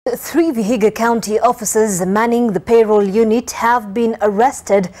Three Vihiga County officers manning the payroll unit have been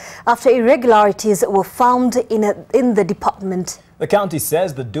arrested after irregularities were found in the department. The county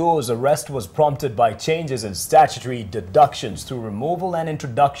says the duo's arrest was prompted by changes in statutory deductions through removal and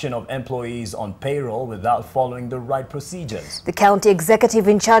introduction of employees on payroll without following the right procedures. The county executive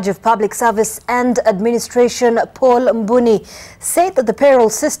in charge of public service and administration, Paul Mbuni, said that the payroll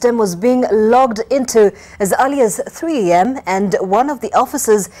system was being logged into as early as 3 a.m. and one of the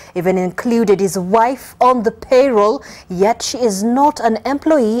officers even included his wife on the payroll, yet she is not an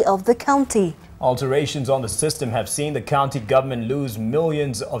employee of the county. Alterations on the system have seen the county government lose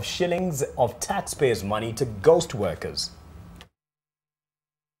millions of shillings of taxpayers' money to ghost workers.